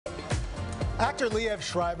Actor Liev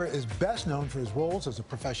Schreiber is best known for his roles as a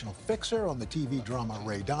professional fixer on the TV drama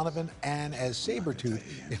Ray Donovan and as Sabretooth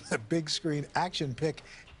in the big screen action pick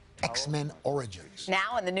X-Men Origins.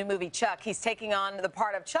 Now in the new movie Chuck, he's taking on the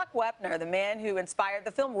part of Chuck Wepner, the man who inspired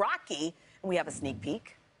the film Rocky. And we have a sneak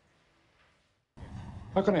peek.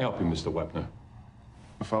 How can I help you, Mr. Wepner?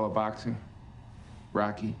 A fellow boxing,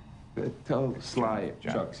 Rocky. Tell Sly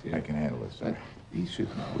John, Chuck's here. I can handle this. He should.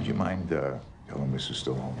 Would you mind telling Mrs.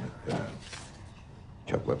 Stallone that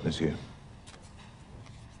Chuck Wepner's here?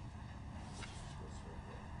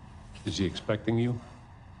 Is he expecting you?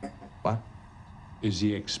 What? Is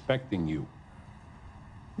he expecting you?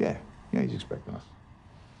 Yeah, he's expecting us.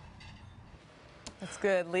 That's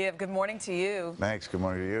good. Liev, good morning to you. Thanks. Good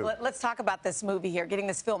morning to you. Let's talk about this movie here, getting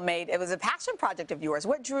this film made. It was a passion project of yours.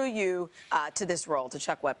 What drew you to this role, to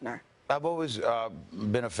Chuck Wepner? I've always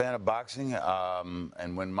been a fan of boxing,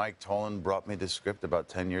 and when Mike Tolan brought me this script about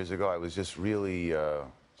 10 years ago, I was just really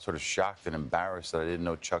sort of shocked and embarrassed that I didn't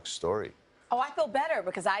know Chuck's story. Oh, I feel better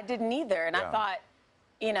because I didn't either, and I thought,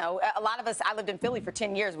 you know, a lot of us, I lived in Philly for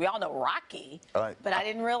 10 years. We all know Rocky, but I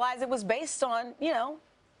didn't realize it was based on, you know,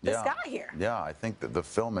 this guy here. Yeah, I think that the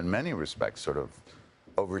film, in many respects, sort of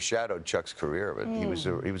overshadowed Chuck's career, but he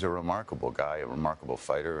was a remarkable guy, a remarkable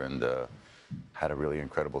fighter, and had a really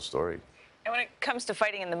incredible story. And when it comes to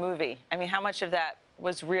fighting in the movie, I mean, how much of that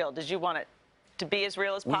was real? Did you want it to be as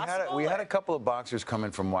real as possible? We had a couple of boxers come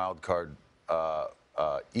in from Wild Card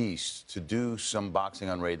East to do some boxing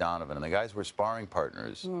on Ray Donovan, and the guys were sparring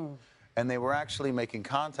partners. And they were actually making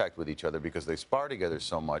contact with each other because they spar together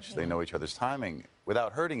so much, they know each other's timing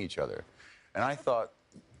without hurting each other. And I thought,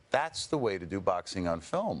 that's the way to do boxing on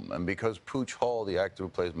film. And because Pooch Hall, the actor who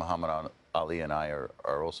plays Muhammad Ali, and I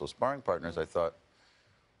are also sparring partners, I thought,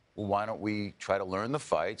 well, why don't we try to learn the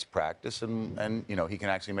fights, practice, and you know, he can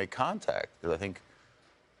actually make contact. Because I think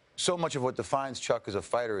so much of what defines Chuck as a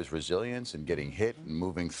fighter is resilience and getting hit and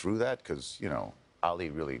moving through that, because, you know, Ali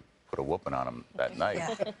really put a whooping on him that night.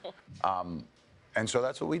 And so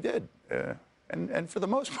that's what we did. And for the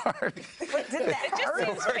most part, Wait, did that hurt?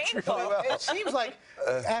 It just seems painful. really well. It seems like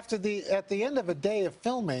at the end of a day of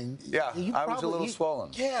filming, I was a little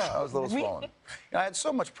swollen. Yeah. I was a little swollen. You know, I had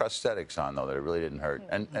so much prosthetics on, though, that it really didn't hurt.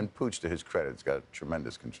 And Pooch, to his credit, has got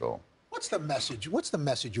tremendous control. What's the message? What's the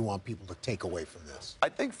message you want people to take away from this? I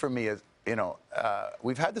think for me, you know,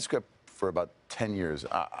 we've had the script for about 10 years.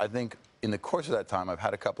 I think in the course of that time, I've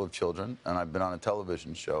had a couple of children, and I've been on a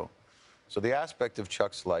television show. So the aspect of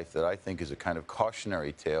Chuck's life that I think is a kind of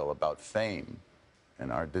cautionary tale about fame and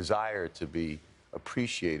our desire to be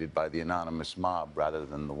appreciated by the anonymous mob rather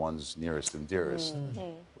than the ones nearest and dearest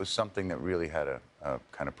was something that really had a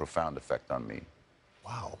kind of profound effect on me.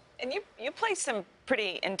 Wow. And you play some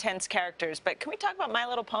pretty intense characters, but can we talk about My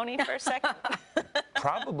Little Pony for a second?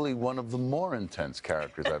 Probably one of the more intense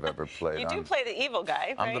characters I've ever played. You do play the evil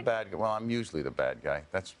guy, right? I'm the bad guy. Well, I'm usually the bad guy.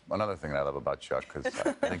 That's another thing that I love about Chuck, because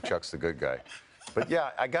I think Chuck's the good guy. But yeah,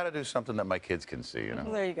 I got to do something that my kids can see, you know.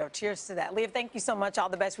 Well, there you go. Cheers to that. Liev, thank you so much. All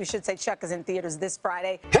the best. We should say Chuck is in theaters this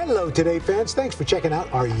Friday. Hello, Today fans. Thanks for checking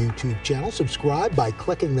out our YouTube channel. Subscribe by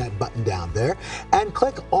clicking that button down there and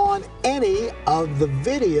click on any of the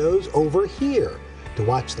videos over here to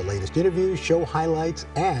watch the latest interviews, show highlights,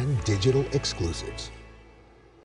 and digital exclusives.